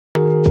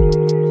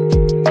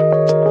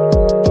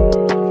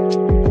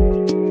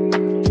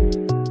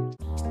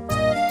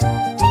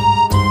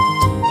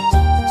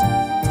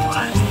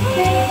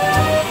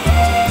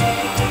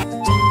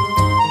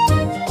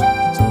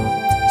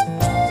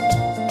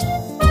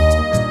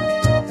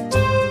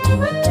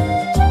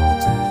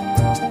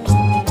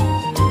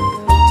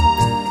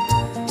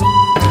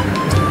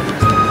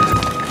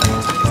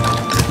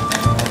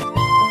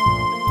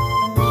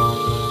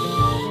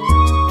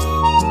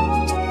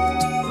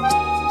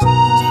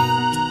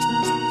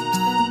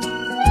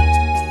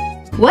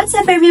What's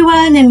up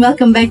everyone, and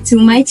welcome back to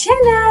my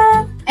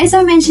channel. As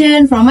I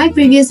mentioned from my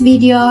previous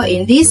video,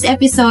 in this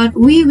episode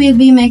we will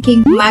be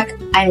making mac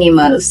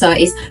animal. So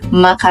it's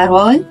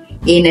macaron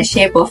in the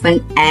shape of an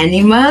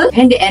animal,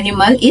 and the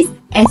animal is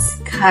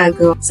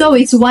escargot. So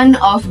it's one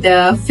of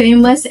the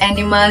famous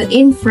animal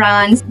in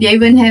France. They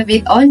even have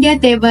it on their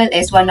table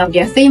as one of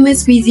their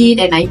famous cuisine,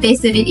 and I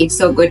tasted it, it's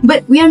so good.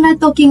 But we are not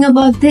talking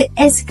about the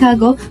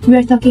escargot, we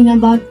are talking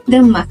about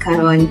the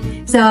macaron.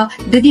 So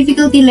the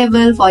difficulty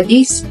level for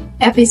this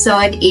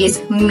episode is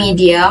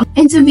medium,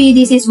 and to me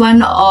this is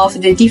one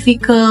of the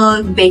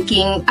difficult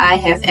baking I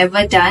have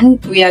ever done.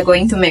 We are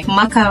going to make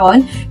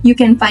macaron. You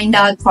can find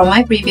out from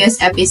my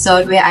previous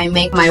episode where I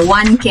make my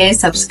 1k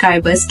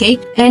subscribers cake,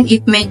 and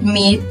it made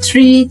me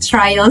 3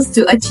 trials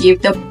to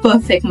achieve the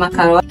perfect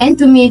macaron. And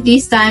to me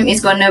this time is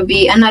gonna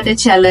be another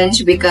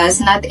challenge, because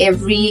not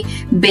every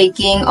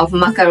baking of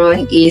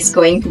macaron is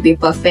going to be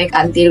perfect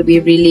until we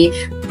really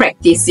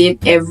practice it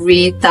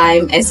every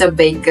time as a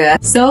baker.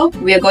 So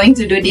we are going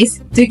to do this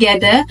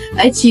together,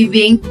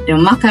 achieving the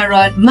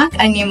macaron mac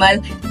animal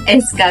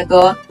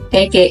escargot,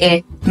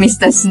 aka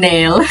Mr.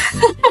 Snail.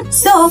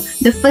 So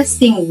the first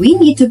thing we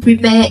need to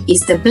prepare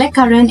is the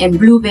blackcurrant and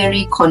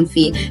blueberry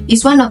confit.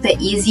 It's one of the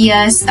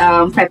easiest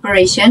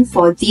preparation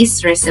for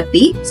this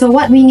recipe. So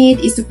what we need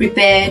is to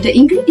prepare the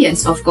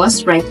ingredients, of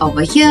course, right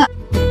over here.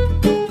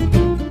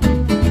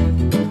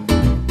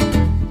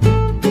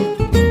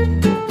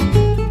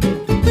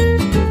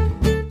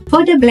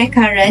 For the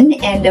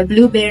blackcurrant and the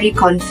blueberry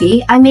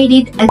confit, I made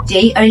it a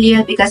day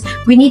earlier because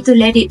we need to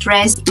let it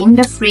rest in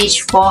the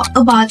fridge for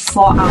about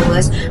 4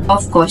 hours.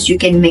 Of course, you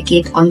can make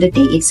it on the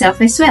day itself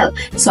as well.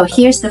 So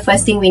here's the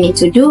first thing we need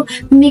to do.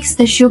 Mix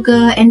the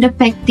sugar and the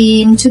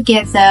pectin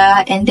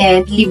together and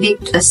then leave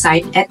it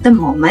aside at the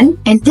moment.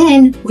 And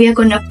then we are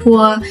gonna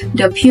pour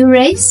the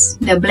purees,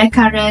 the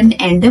blackcurrant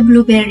and the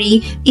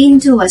blueberry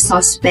into a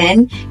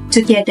saucepan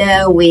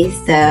together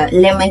with the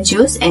lemon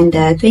juice and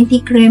the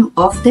 20 grams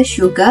of the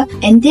sugar.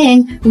 And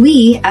then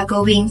we are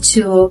going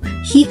to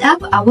heat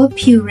up our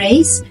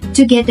purees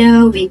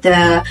together with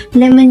the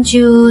lemon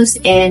juice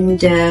and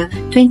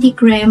 20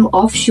 grams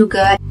of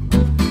sugar.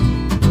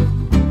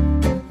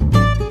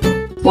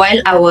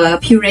 While our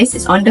purees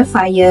is on the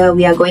fire,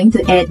 we are going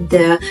to add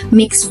the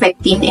mixed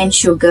pectin and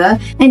sugar,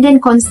 and then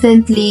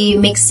constantly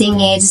mixing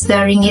it,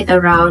 stirring it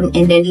around,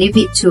 and then leave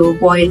it to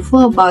boil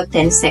for about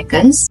 10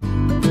 seconds.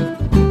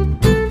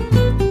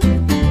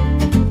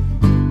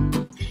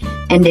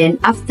 And then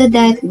after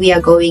that, we are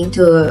going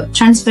to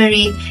transfer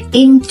it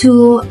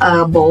into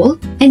a bowl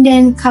and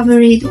then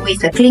cover it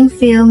with a cling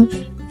film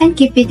and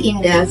keep it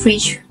in the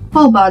fridge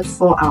for about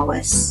 4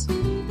 hours.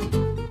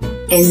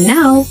 And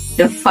now,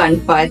 the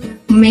fun part,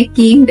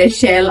 making the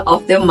shell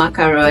of the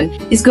macaron.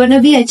 It's gonna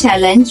be a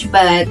challenge,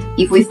 but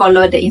if we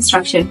follow the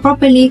instruction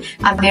properly,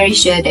 I'm very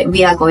sure that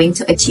we are going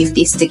to achieve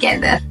this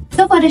together.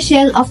 So for the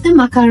shell of the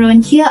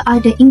macaron, here are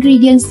the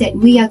ingredients that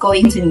we are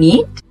going to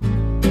need.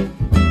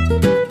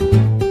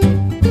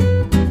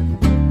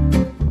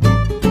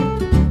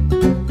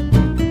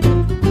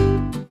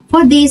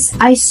 For this,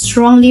 I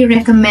strongly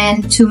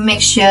recommend to make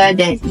sure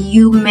that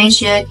you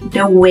measure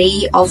the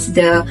weight of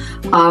the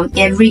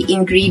every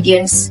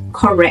ingredients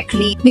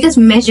correctly, because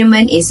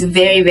measurement is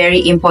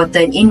very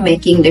important in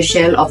making the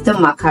shell of the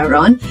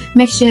macaron.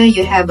 Make sure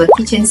you have a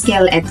kitchen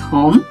scale at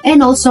home,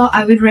 and also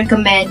I would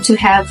recommend to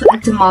have a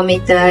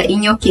thermometer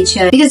in your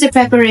kitchen, because the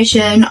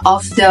preparation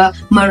of the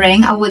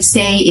meringue, I would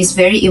say, is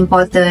very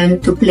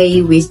important to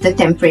play with the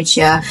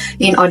temperature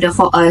in order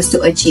for us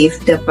to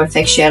achieve the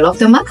perfect shell of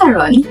the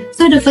macaron.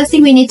 So the first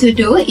thing we need to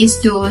do is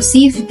to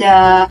sieve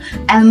the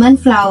almond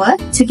flour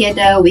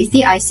together with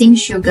the icing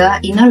sugar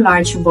in a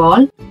large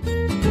bowl.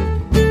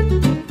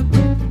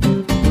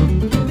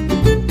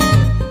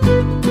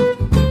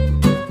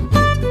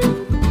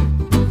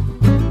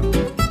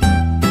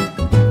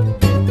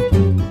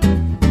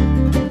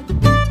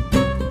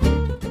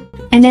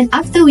 And then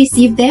after we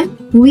sieve them,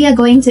 we are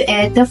going to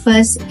add the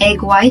first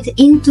egg white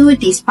into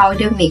this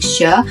powder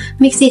mixture.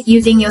 Mix it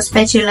using your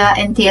spatula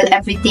until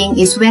everything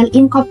is well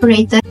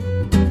incorporated.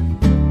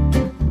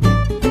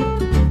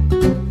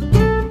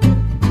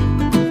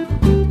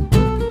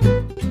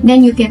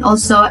 Then you can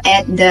also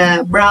add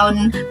the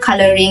brown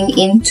coloring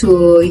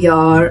into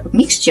your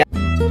mixture.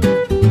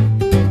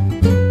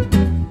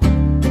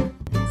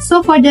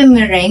 So for the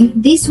meringue,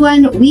 this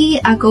one we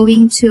are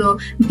going to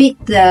beat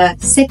the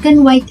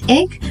second white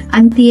egg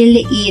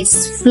until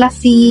it's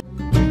fluffy.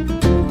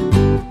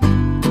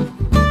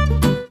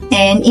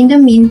 And in the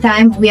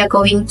meantime, we are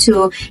going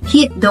to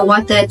heat the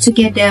water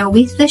together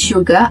with the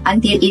sugar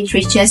until it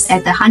reaches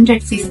at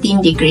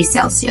 115 degrees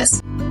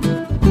Celsius.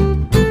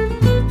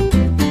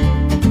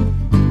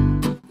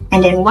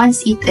 And then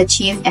once it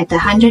achieves at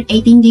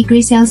 118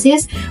 degrees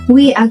Celsius,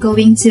 we are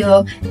going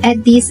to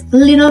add this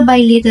little by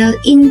little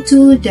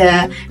into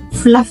the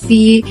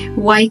fluffy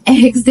white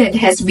eggs that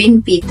has been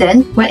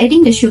beaten. While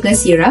adding the sugar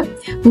syrup,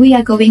 we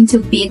are going to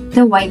beat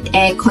the white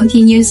egg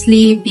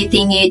continuously,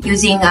 beating it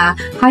using a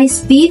high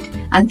speed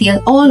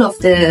until all of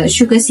the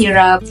sugar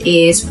syrup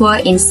is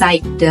poured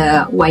inside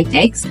the white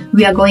eggs.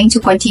 We are going to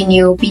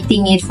continue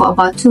beating it for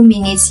about 2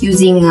 minutes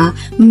using a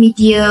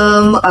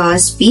medium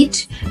speed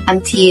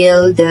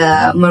until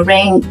the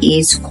meringue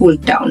is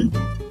cooled down.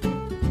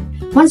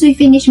 Once we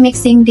finish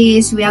mixing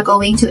this, we are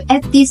going to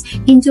add this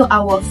into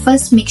our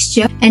first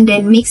mixture and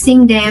then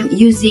mixing them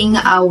using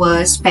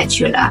our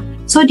spatula.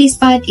 So this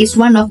part is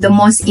one of the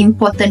most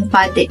important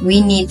part that we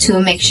need to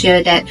make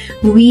sure that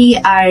we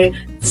are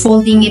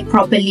folding it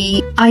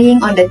properly,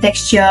 eyeing on the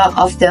texture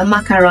of the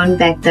macaron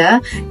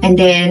batter, and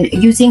then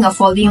using a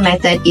folding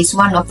method is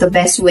one of the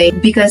best way,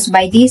 because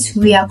by this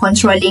we are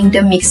controlling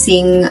the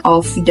mixing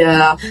of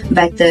the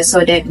batter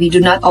so that we do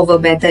not over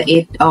batter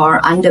it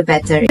or under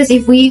batter it. Because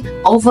if we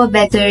over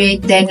batter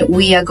it, then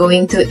we are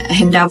going to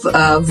end up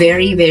a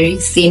very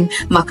thin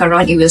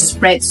macaron. It will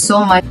spread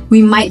so much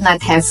we might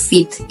not have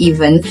fit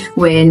even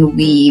when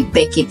we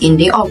bake it in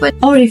the oven.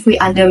 Or if we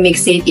under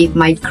mix it, it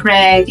might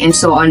crack and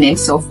so on and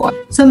so forth.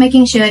 So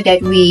making sure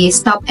that we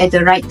stop at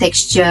the right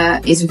texture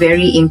is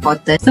very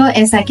important. So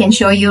as I can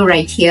show you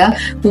right here,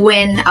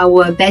 when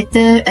our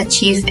batter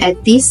achieves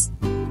at this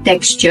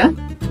texture,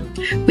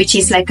 which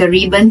is like a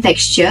ribbon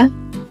texture,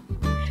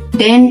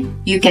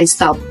 then you can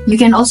stop. You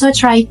can also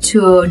try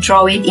to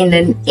draw it in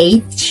an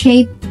 8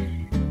 shape.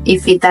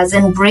 If it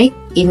doesn't break,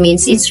 it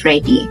means it's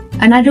ready.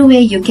 Another way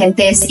you can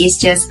test is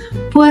just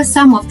pour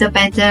some of the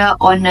batter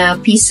on a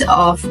piece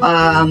of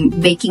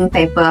baking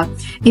paper.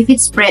 If it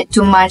spread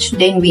too much,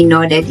 then we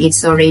know that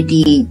it's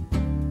already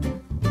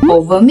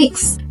over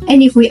mixed.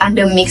 And if we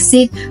under mix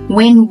it,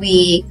 when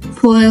we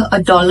pour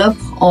a dollop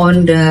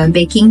on the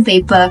baking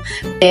paper,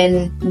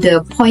 then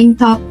the point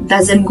top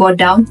doesn't go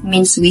down,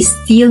 means we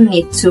still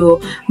need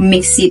to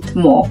mix it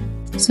more.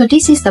 So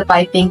this is the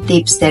piping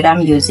tips that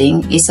I'm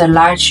using. It's a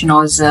large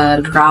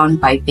nozzle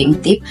round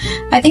piping tip.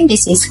 I think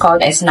this is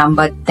called as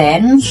number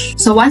 10.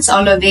 So once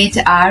all of it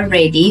are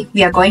ready,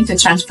 we are going to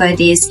transfer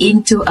this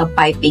into a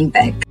piping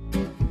bag.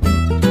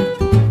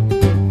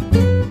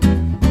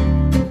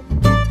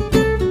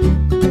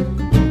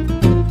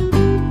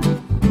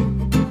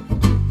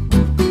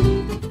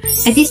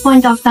 At this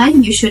point of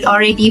time, you should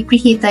already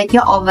preheated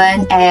your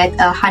oven at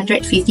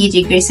 150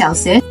 degrees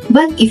Celsius.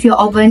 But if your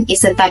oven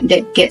is a type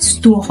that gets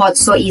too hot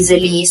so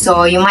easily,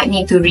 so you might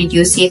need to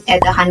reduce it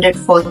at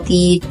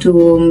 140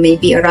 to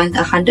maybe around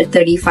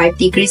 135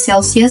 degrees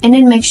Celsius. And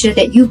then make sure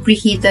that you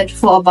preheat it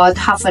for about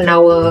half an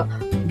hour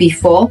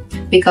before,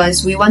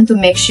 because we want to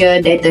make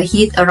sure that the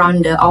heat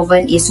around the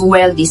oven is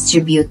well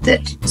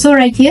distributed. So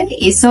right here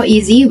is so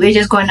easy. We're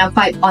just gonna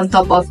pipe on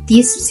top of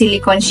this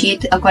silicone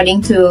sheet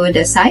according to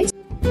the size.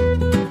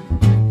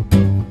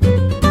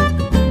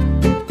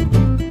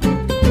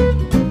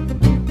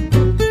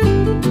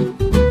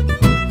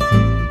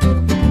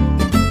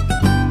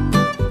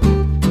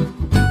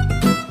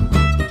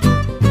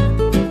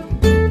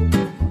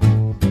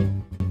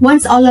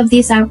 Once all of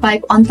these are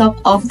piped on top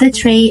of the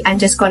tray, I'm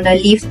just gonna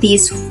leave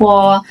this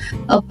for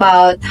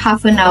about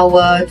half an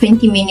hour,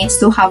 20 minutes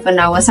to half an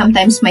hour.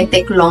 Sometimes might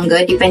take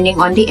longer depending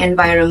on the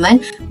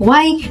environment.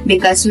 Why?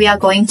 Because we are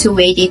going to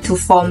wait it to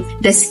form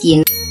the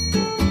skin.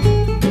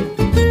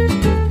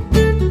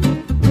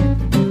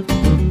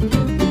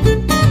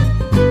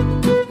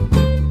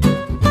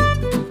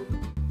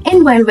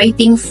 And while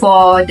waiting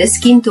for the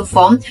skin to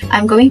form,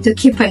 I'm going to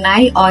keep an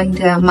eye on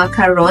the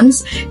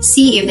macarons,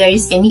 see if there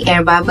is any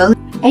air bubble,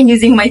 and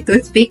using my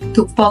toothpick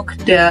to poke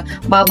the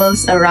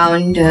bubbles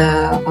around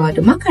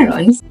the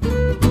macarons.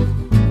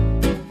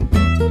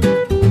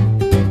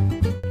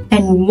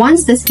 And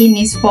once the skin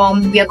is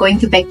formed, we are going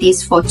to bake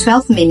this for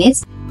 12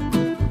 minutes.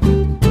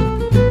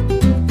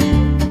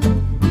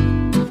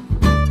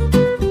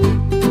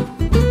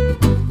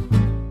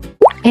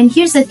 And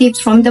here's the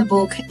tips from the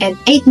book. At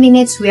 8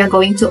 minutes, we are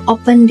going to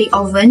open the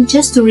oven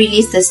just to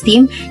release the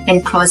steam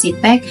and close it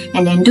back,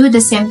 and then do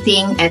the same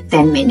thing at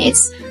 10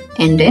 minutes.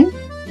 And then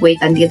wait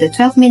until the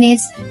 12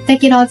 minutes,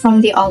 take it out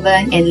from the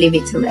oven and leave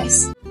it to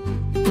rest.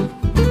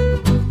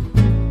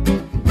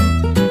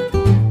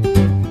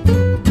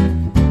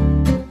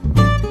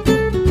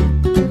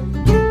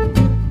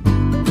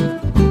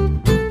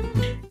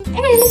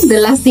 And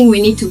the last thing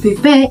we need to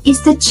prepare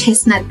is the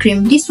chestnut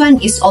cream. This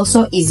one is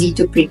also easy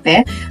to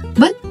prepare,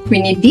 but we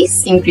need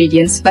these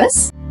ingredients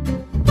first.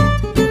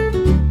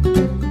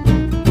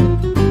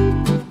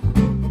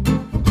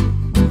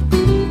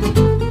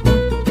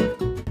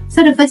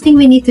 So the first thing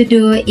we need to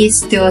do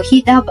is to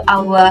heat up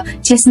our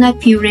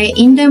chestnut puree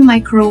in the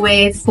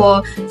microwave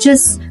for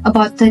just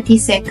about 30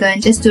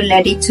 seconds, just to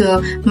let it to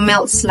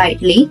melt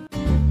slightly.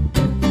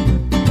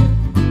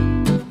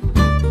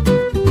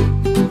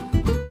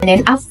 And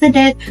then after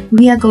that,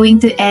 we are going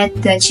to add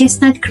the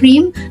chestnut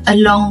cream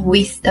along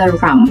with the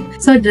rum.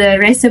 So the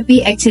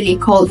recipe actually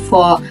called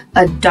for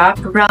a dark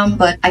rum,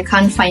 but I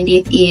can't find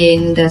it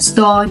in the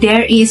store.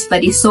 There is,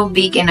 but it's so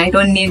big and I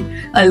don't need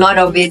a lot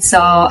of it, so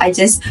I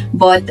just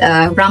bought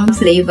rum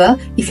flavor.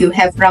 If you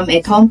have rum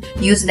at home,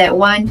 use that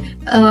one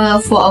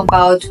for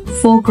about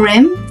 4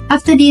 grams.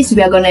 After this,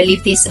 we are going to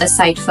leave this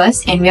aside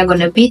first, and we are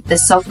going to beat the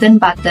softened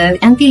butter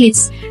until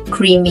it's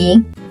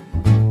creamy.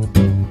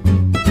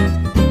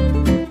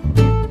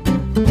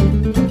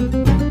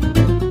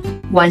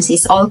 Once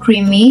it's all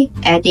creamy,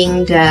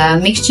 adding the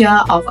mixture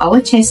of our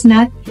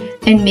chestnut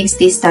and mix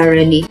this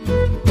thoroughly.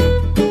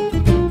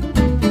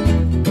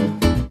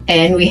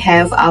 And we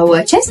have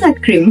our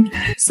chestnut cream.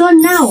 So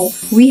now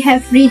we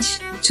have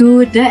reached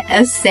to the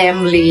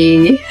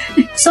assembly.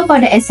 So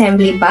for the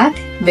assembly part,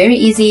 very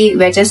easy.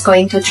 We're just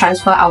going to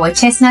transfer our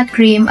chestnut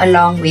cream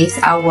along with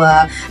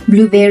our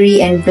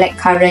blueberry and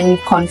blackcurrant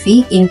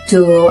confit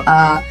into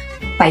a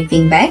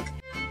piping bag.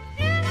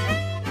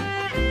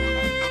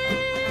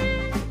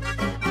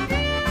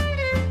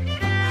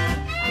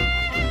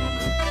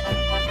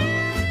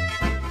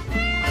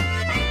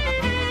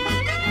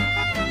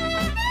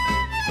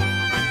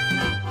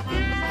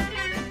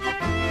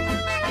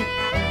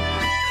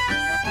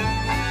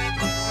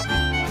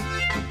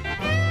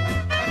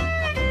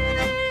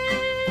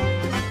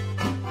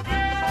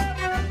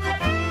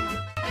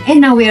 And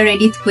now we are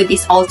ready to put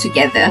this all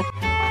together.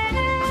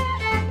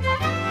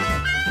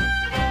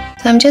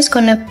 So I'm just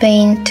gonna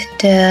paint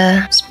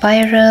the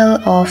spiral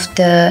of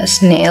the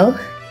snail.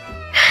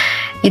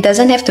 It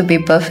doesn't have to be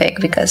perfect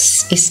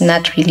because it's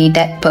not really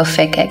that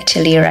perfect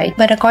actually, right?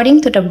 But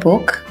according to the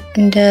book,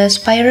 the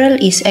spiral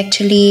is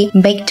actually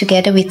baked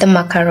together with the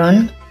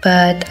macaron.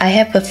 But I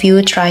have a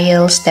few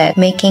trials that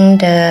making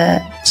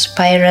the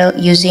spiral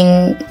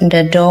using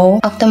the dough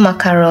of the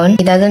macaron,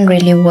 it doesn't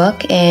really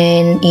work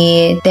and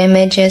it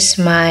damages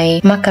my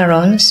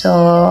macaron.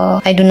 So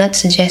I do not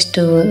suggest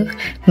to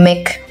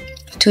make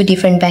 2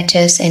 different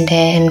batches and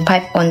then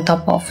pipe on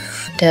top of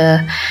the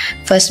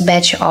first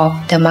batch of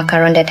the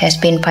macaron that has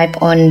been piped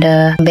on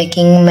the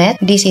baking mat.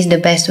 This is the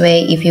best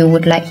way if you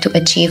would like to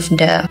achieve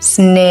the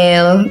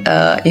snail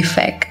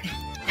effect.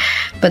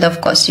 But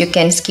of course, you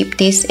can skip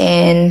this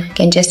and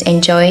can just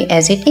enjoy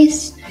as it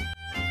is.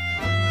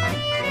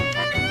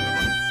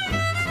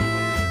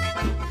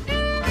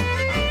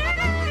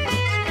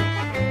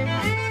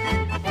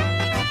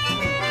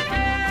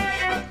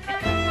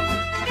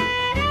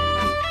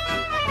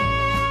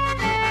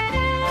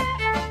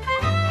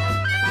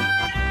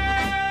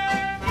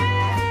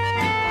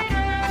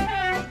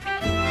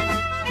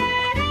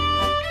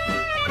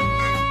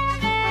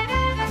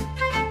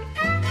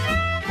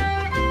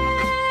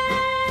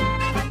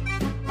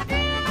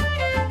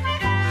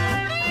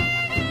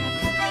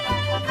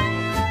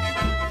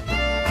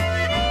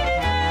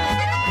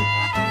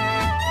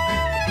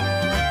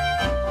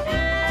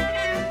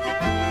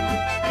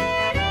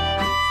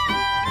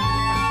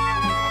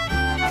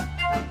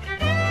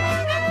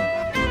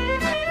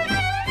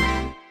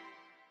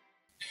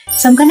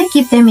 So I'm gonna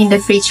keep them in the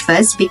fridge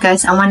first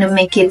because I want to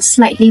make it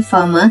slightly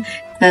firmer,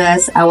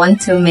 because I want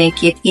to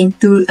make it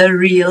into a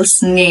real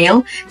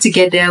snail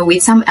together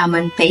with some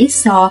almond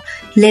paste. So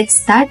let's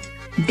start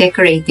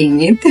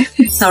decorating it.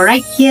 So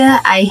right here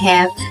I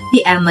have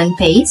the almond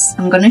paste.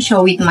 I'm gonna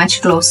show it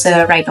much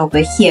closer right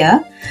over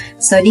here.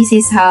 So this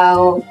is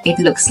how it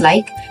looks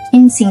like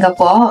in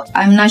Singapore.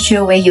 I'm not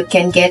sure where you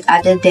can get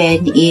other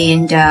than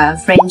in the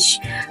French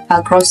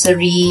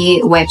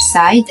grocery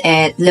website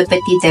at Le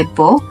Petit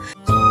Depot.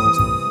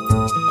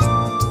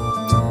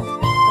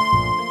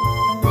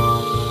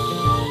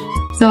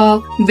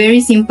 So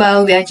very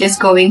simple, we are just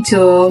going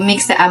to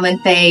mix the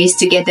almond paste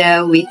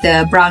together with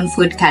the brown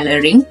food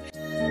coloring.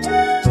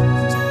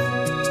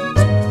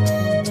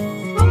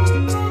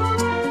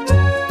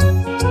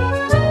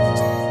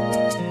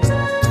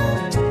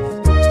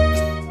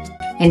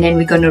 And then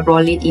we're going to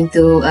roll it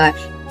into a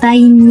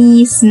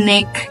tiny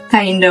snake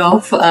kind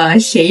of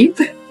shape.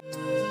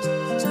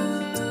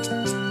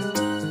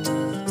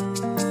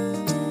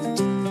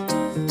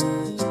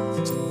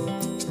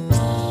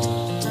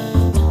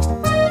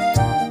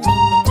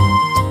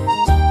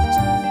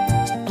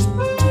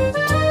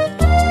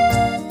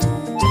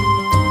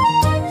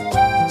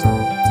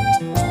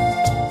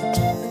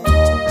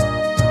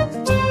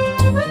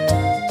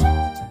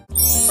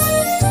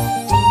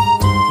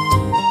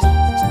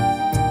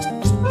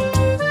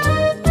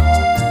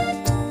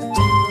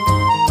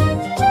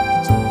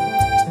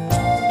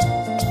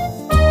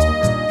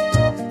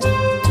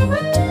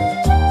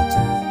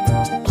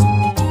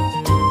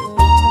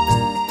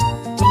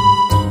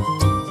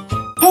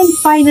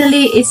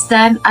 Finally, it's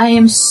done. I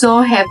am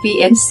so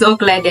happy and so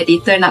glad that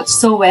it turned out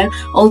so well.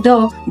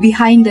 Although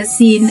behind the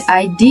scene,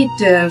 I did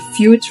a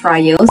few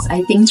trials,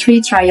 I think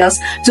 3 trials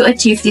to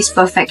achieve this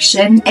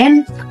perfection.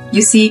 And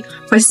you see,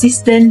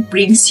 persistence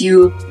brings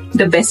you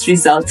the best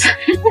result.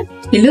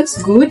 It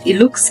looks good, it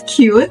looks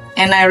cute,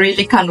 and I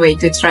really can't wait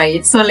to try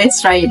it. So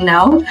let's try it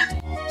now.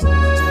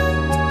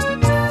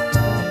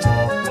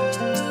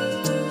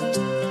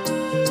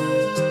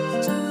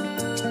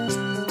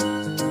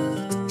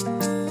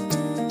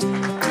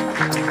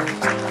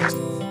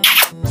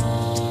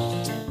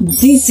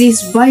 This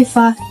is by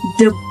far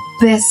the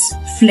best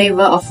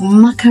flavor of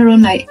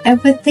macaron I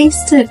ever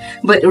tasted.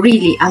 But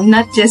really, I'm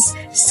not just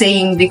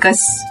saying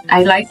because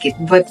I like it,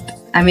 but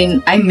I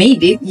mean, I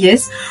made it,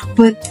 yes,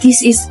 but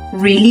this is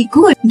really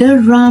good. The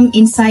rum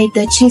inside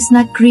the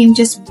chestnut cream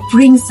just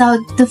brings out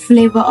the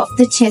flavor of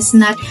the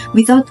chestnut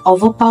without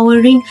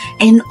overpowering,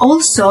 and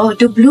also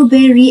the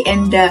blueberry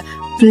and the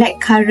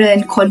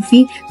blackcurrant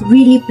confit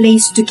really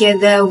plays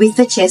together with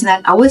the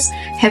chestnut. I was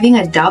having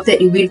a doubt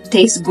that it will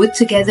taste good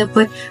together,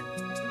 but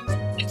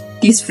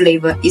this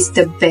flavor is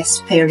the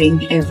best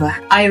pairing ever.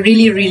 I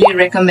really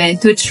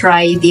recommend to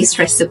try this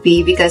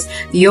recipe because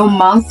your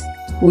mouth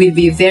will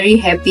be very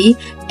happy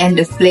and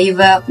the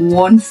flavor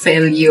won't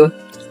fail you,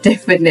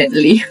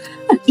 definitely.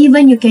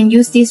 Even you can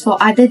use this for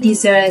other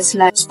desserts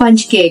like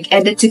sponge cake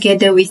added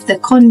together with the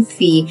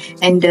confit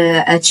and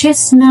the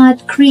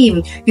chestnut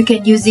cream. You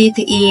can use it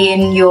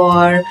in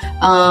your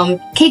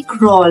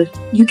cake roll.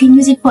 You can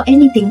use it for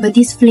anything, but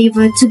this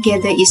flavor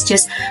together is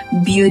just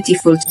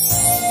beautiful.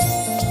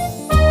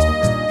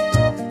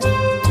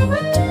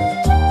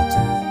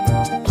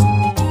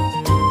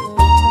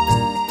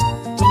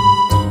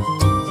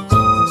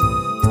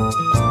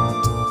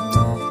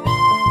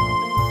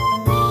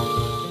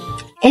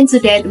 And to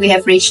that, we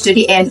have reached to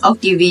the end of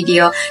the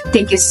video.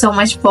 Thank you so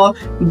much for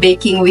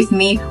baking with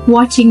me,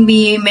 watching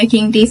me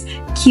making this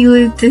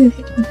cute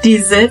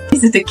dessert.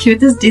 This is the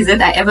cutest dessert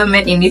I ever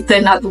made and it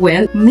turned out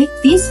well. Make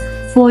this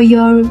for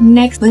your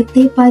next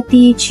birthday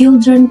party,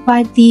 children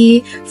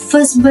party,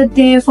 first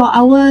birthday for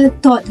our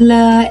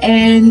toddler,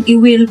 and it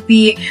will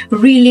be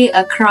really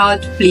a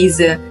crowd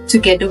pleaser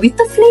together with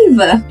the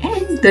flavor.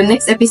 And the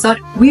next episode,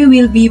 we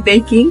will be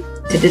baking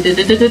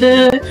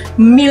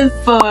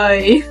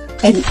millefeuille.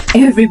 And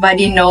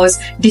everybody knows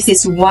this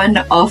is one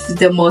of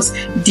the most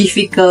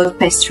difficult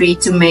pastry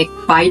to make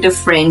by the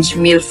French.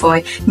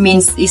 Millefeuille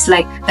means it's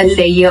like a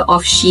layer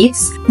of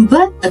sheets.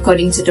 But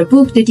according to the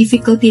book, the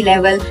difficulty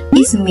level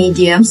is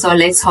medium. So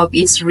let's hope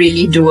it's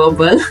really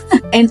doable.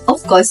 And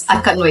of course, I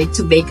can't wait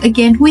to bake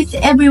again with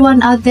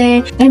everyone out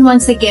there. And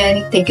once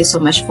again, thank you so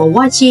much for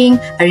watching.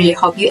 I really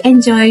hope you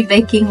enjoy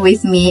baking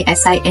with me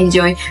as I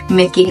enjoy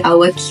making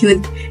our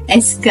cute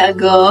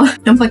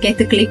escargot. Don't forget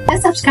to click the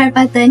subscribe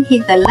button,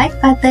 hit the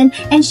like button,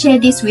 and share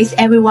this with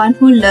everyone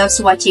who loves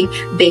watching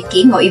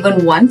baking or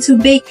even want to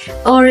bake,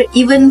 or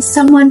even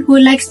someone who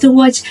likes to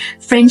watch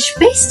French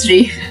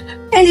pastry.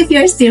 And if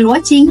you're still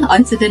watching,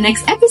 on to the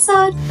next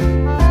episode.